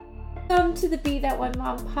Welcome to the Be That One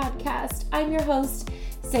Mom podcast. I'm your host,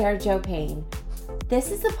 Sarah Jo Payne. This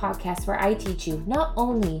is a podcast where I teach you not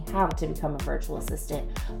only how to become a virtual assistant,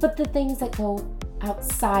 but the things that go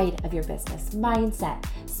outside of your business, mindset,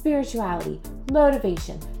 spirituality,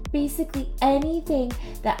 motivation, basically anything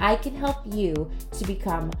that I can help you to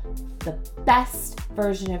become the best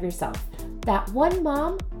version of yourself. That one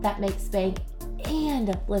mom that makes bank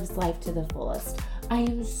and lives life to the fullest. I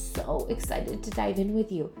am so excited to dive in with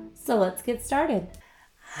you. So let's get started.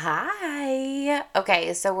 Hi.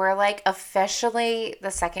 Okay, so we're officially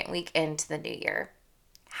the second week into the new year.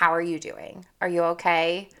 How are you doing? Are you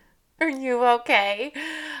okay? Are you okay?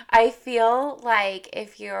 I feel like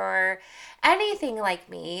if you're anything like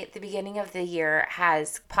me, the beginning of the year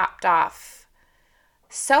has popped off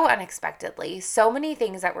so unexpectedly. So many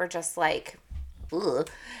things that were just ugh.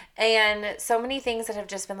 And so many things that have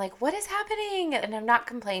just been what is happening? And I'm not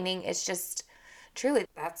complaining. It's just truly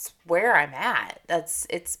that's where I'm at.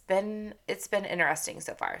 It's been interesting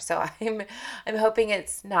so far. So I'm hoping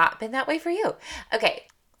it's not been that way for you. Okay,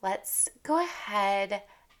 let's go ahead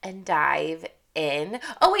and dive in.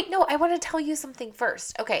 Oh wait, no, I want to tell you something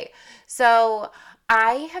first. Okay. So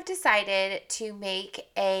I have decided to make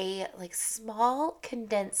a small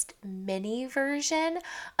condensed mini version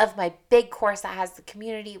of my big course that has the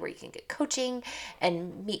community where you can get coaching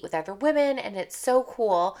and meet with other women, and it's so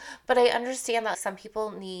cool. But I understand that some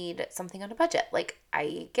people need something on a budget.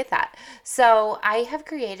 I get that. So I have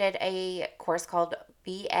created a course called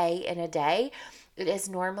BA in a Day. It is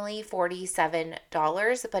normally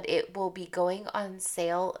 $47, but it will be going on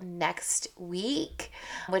sale next week,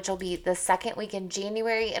 which will be the second week in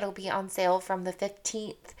January. It'll be on sale from the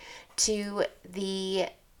 15th to the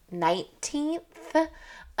 19th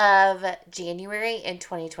of January in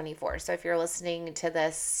 2024. So if you're listening to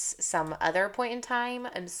this some other point in time,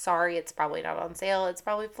 I'm sorry, it's probably not on sale. It's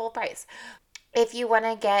probably full price. If you want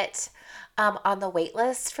to get on the wait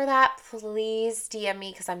list for that, please DM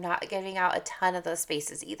me because I'm not giving out a ton of those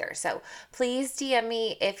spaces either. So please DM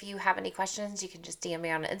me if you have any questions. You can just DM me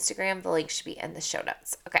on Instagram. The link should be in the show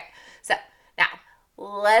notes. Okay, so now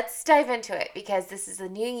let's dive into it because this is the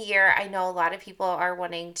new year. I know a lot of people are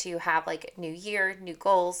wanting to have new year, new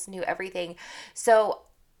goals, new everything. So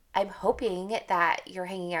I'm hoping that you're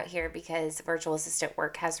hanging out here because virtual assistant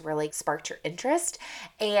work has really sparked your interest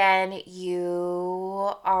and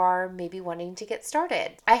you are maybe wanting to get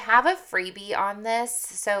started. I have a freebie on this.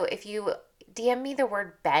 So if you DM me the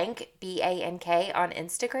word bank, BANK on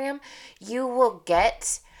Instagram, you will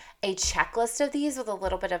get a checklist of these with a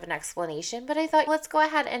little bit of an explanation, but I thought let's go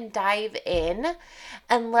ahead and dive in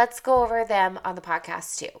and let's go over them on the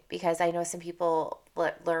podcast too, because I know some people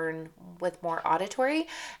learn with more auditory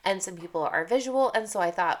and some people are visual. And so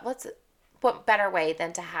I thought what better way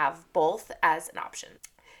than to have both as an option.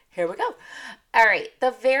 Here we go. All right.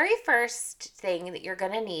 The very first thing that you're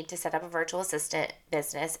going to need to set up a virtual assistant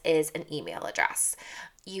business is an email address.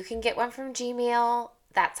 You can get one from Gmail.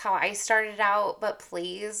 That's how I started out, but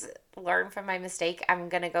please learn from my mistake. I'm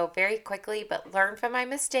going to go very quickly, but learn from my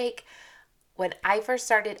mistake. When I first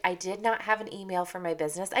started, I did not have an email for my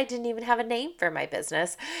business. I didn't even have a name for my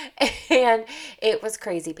business, and it was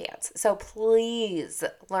crazy pants. So please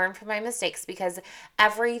learn from my mistakes because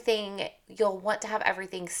you'll want to have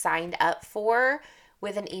everything signed up for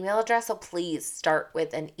with an email address. So please start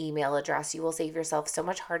with an email address. You will save yourself so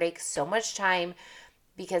much heartache, so much time,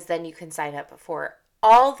 because then you can sign up for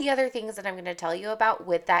all the other things that I'm going to tell you about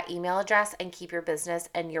with that email address and keep your business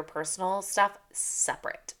and your personal stuff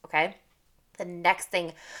separate, okay? The next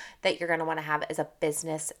thing that you're going to want to have is a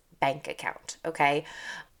business bank account, okay?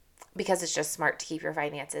 Because it's just smart to keep your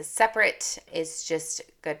finances separate. It's just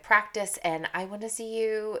good practice. And I want to see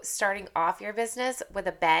you starting off your business with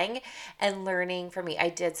a bang and learning from me. I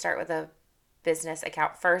did start with a business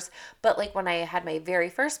account first, but when I had my very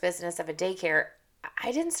first business of a daycare,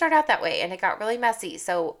 I didn't start out that way and it got really messy.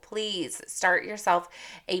 So please start yourself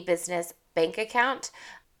a business bank account.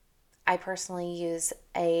 I personally use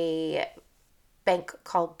a bank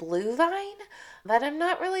called Bluevine, but I'm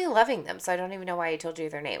not really loving them. So I don't even know why I told you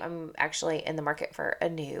their name. I'm actually in the market for a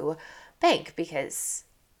new bank because,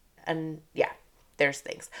 there's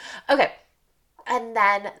things. Okay. And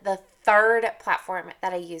then the third platform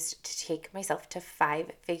that I used to take myself to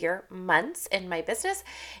 5-figure months in my business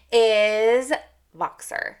is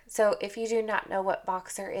Voxer. So if you do not know what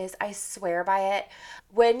Voxer is, I swear by it.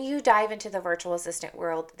 When you dive into the virtual assistant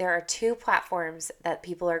world, there are 2 platforms that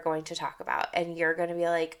people are going to talk about, and you're going to be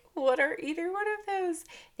like, what are either one of those?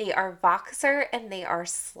 They are Voxer and they are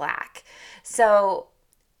Slack. So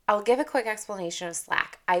I'll give a quick explanation of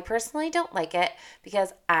Slack. I personally don't like it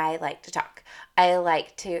because I like to talk. I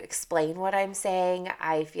like to explain what I'm saying.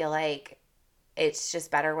 I feel like it's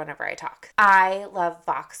just better whenever I talk. I love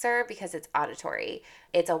Voxer because it's auditory.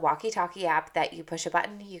 It's a walkie-talkie app that you push a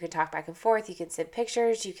button, you can talk back and forth, you can send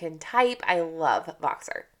pictures, you can type. I love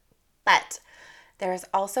Voxer. But there's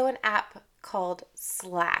also an app called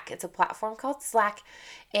Slack. It's a platform called Slack.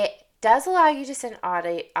 It does allow you to send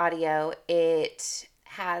audio. It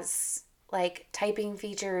has like typing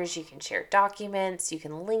features. You can share documents. You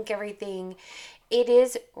can link everything. It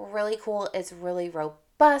is really cool. It's really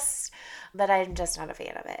robust, but I'm just not a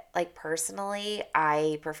fan of it. Like personally,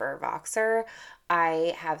 I prefer Voxer.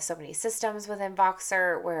 I have so many systems within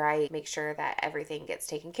Voxer where I make sure that everything gets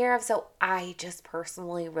taken care of. So I just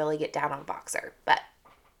personally really get down on Voxer. But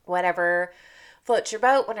whatever floats your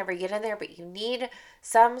boat, whenever you get in there, but you need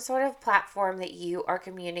some sort of platform that you are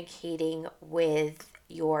communicating with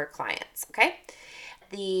your clients, okay?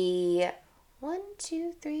 The 1,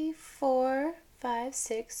 2, 3, 4, 5,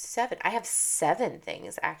 6, 7. I have 7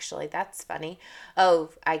 things, actually. That's funny. Oh,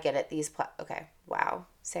 I get it. Okay. Wow.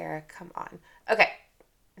 Sarah, come on. Okay.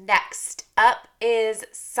 Next up is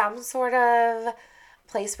some sort of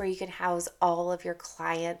place where you can house all of your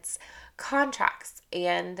clients' contracts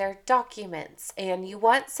and their documents. And you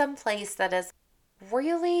want some place that is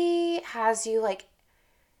really has you like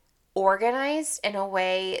organized in a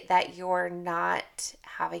way that you're not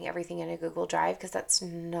having everything in a Google Drive, because that's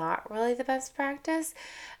not really the best practice.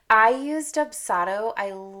 I use Dubsado.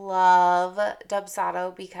 I love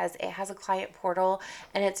Dubsado because it has a client portal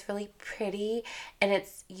and it's really pretty and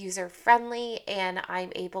it's user friendly, and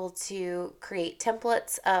I'm able to create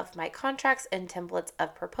templates of my contracts and templates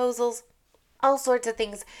of proposals, all sorts of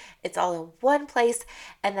things. It's all in one place,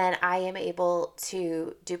 and then I am able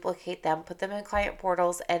to duplicate them, put them in client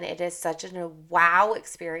portals, and it is such a wow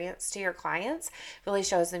experience to your clients. Really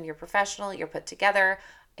shows them you're professional, you're put together.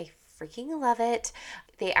 I freaking love it.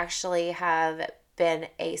 They actually have been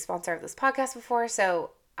a sponsor of this podcast before,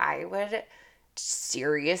 so I would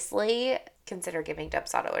seriously consider giving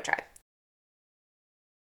Dubsado a try.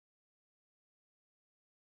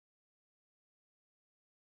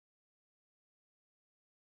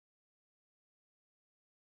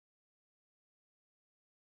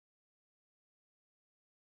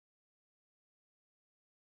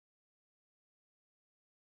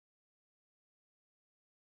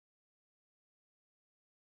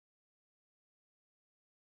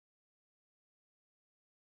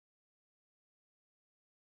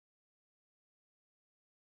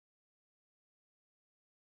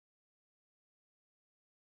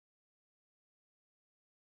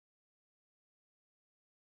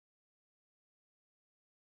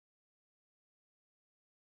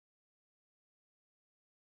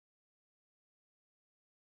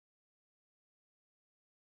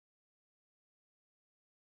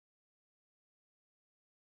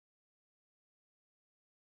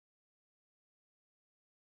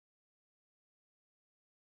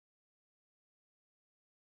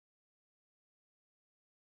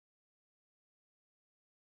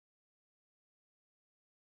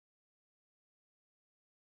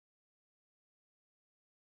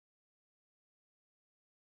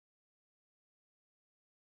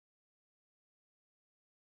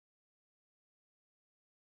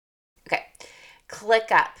 Okay,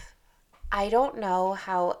 ClickUp. I don't know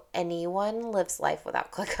how anyone lives life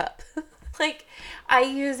without ClickUp. Like, I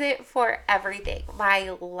use it for everything.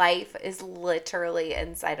 My life is literally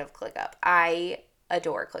inside of ClickUp. I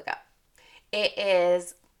adore ClickUp. It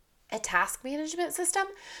is a task management system.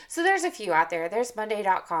 So there's a few out there. There's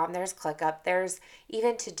Monday.com, there's ClickUp, there's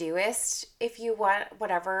even Todoist. If you want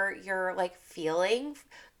whatever you're like feeling,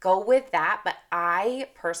 go with that. But I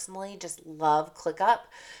personally just love ClickUp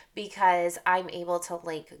because I'm able to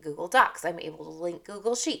link Google Docs. I'm able to link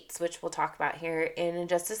Google Sheets, which we'll talk about here in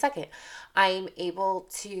just a second. I'm able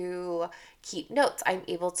to keep notes. I'm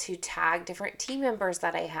able to tag different team members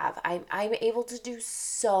that I have. I'm able to do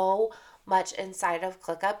so much inside of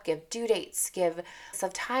ClickUp, give due dates, give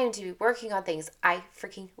some time to be working on things. I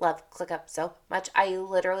freaking love ClickUp so much. I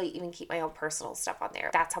literally even keep my own personal stuff on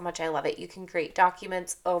there. That's how much I love it. You can create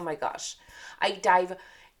documents. Oh my gosh. I dive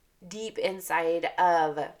deep inside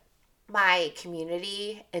of my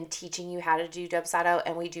community and teaching you how to do Dubsado,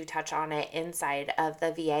 and we do touch on it inside of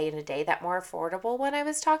the VA in a Day, that more affordable one I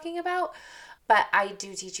was talking about. But I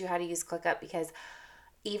do teach you how to use ClickUp because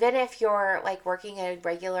even if you're like working a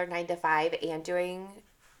regular 9 to 5 and doing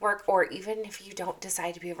work, or even if you don't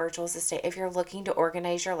decide to be a virtual assistant, if you're looking to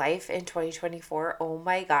organize your life in 2024, oh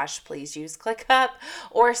my gosh, please use ClickUp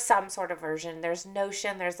or some sort of version. There's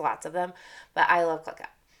Notion, there's lots of them, but I love ClickUp.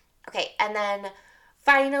 Okay, and then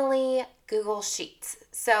finally, Google Sheets.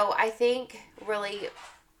 So I think really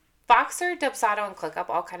Voxer, Dubsado, and ClickUp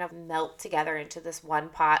all kind of melt together into this one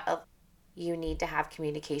pot of you need to have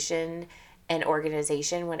communication and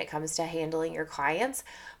organization when it comes to handling your clients.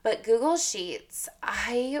 But Google Sheets,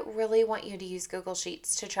 I really want you to use Google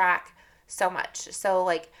Sheets to track so much. So,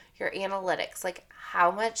 like your analytics, like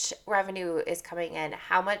how much revenue is coming in,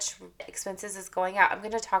 how much expenses is going out. I'm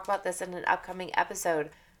going to talk about this in an upcoming episode.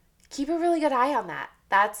 Keep a really good eye on that.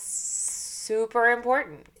 That's super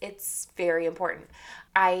important. It's very important.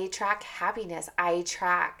 I track happiness. I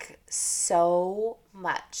track so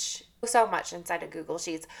much inside of Google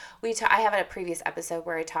Sheets. I have a previous episode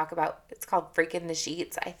where I talk about, it's called Freaking the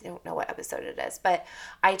Sheets. I don't know what episode it is, but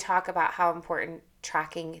I talk about how important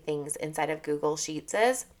tracking things inside of Google Sheets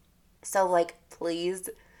is. So like, please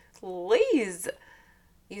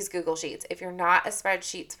use Google Sheets. If you're not a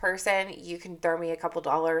spreadsheets person, you can throw me a couple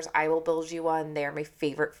dollars. I will build you one. They're my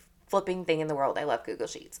favorite flipping thing in the world. I love Google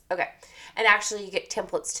Sheets. Okay. And actually you get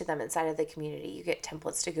templates to them inside of the community. You get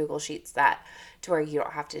templates to Google Sheets to where you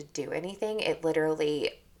don't have to do anything. It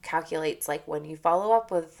literally calculates like when you follow up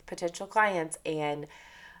with potential clients and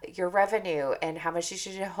your revenue and how much you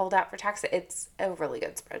should hold out for tax. It's a really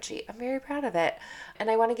good spreadsheet. I'm very proud of it. And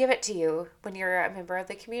I want to give it to you when you're a member of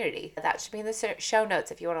the community. That should be in the show notes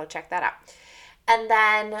if you want to check that out. And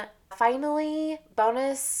then finally,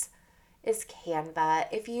 bonus is Canva.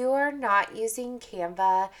 If you are not using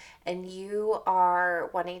Canva and you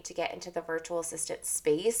are wanting to get into the virtual assistant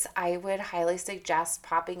space, I would highly suggest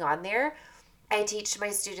popping on there. I teach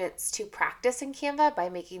my students to practice in Canva by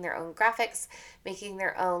making their own graphics, making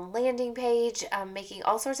their own landing page, making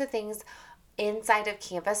all sorts of things inside of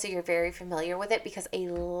Canva so you're very familiar with it, because a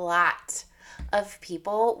lot of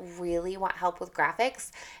people really want help with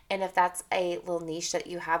graphics. And if that's a little niche that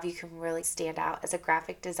you have, you can really stand out as a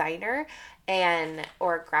graphic designer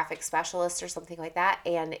or a graphic specialist or something like that,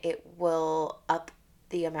 and it will up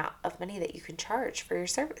the amount of money that you can charge for your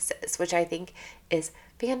services, which I think is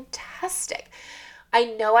fantastic. I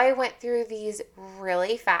know I went through these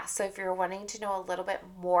really fast, so if you're wanting to know a little bit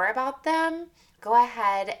more about them, go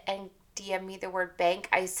ahead and DM me the word bank.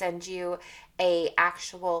 I send you a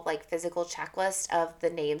actual like physical checklist of the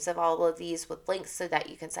names of all of these with links so that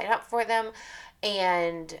you can sign up for them,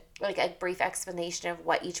 and like a brief explanation of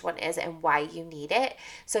what each one is and why you need it.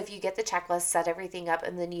 So if you get the checklist, set everything up,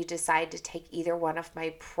 and then you decide to take either one of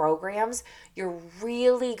my programs, you're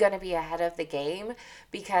really going to be ahead of the game,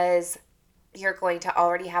 because you're going to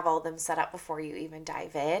already have all of them set up before you even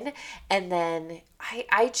dive in. And then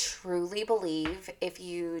I truly believe if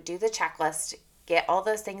you do the checklist, get all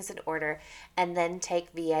those things in order, and then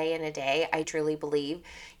take VA in a day, I truly believe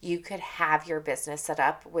you could have your business set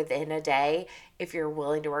up within a day if you're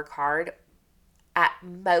willing to work hard, at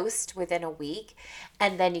most within a week.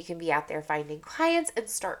 And then you can be out there finding clients and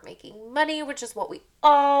start making money, which is what we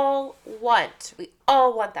all want. We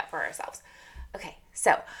all want that for ourselves. Okay,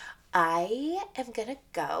 so I am gonna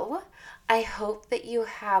go. I hope that you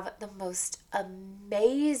have the most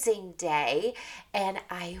amazing day, and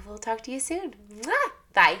I will talk to you soon.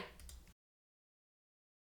 Bye.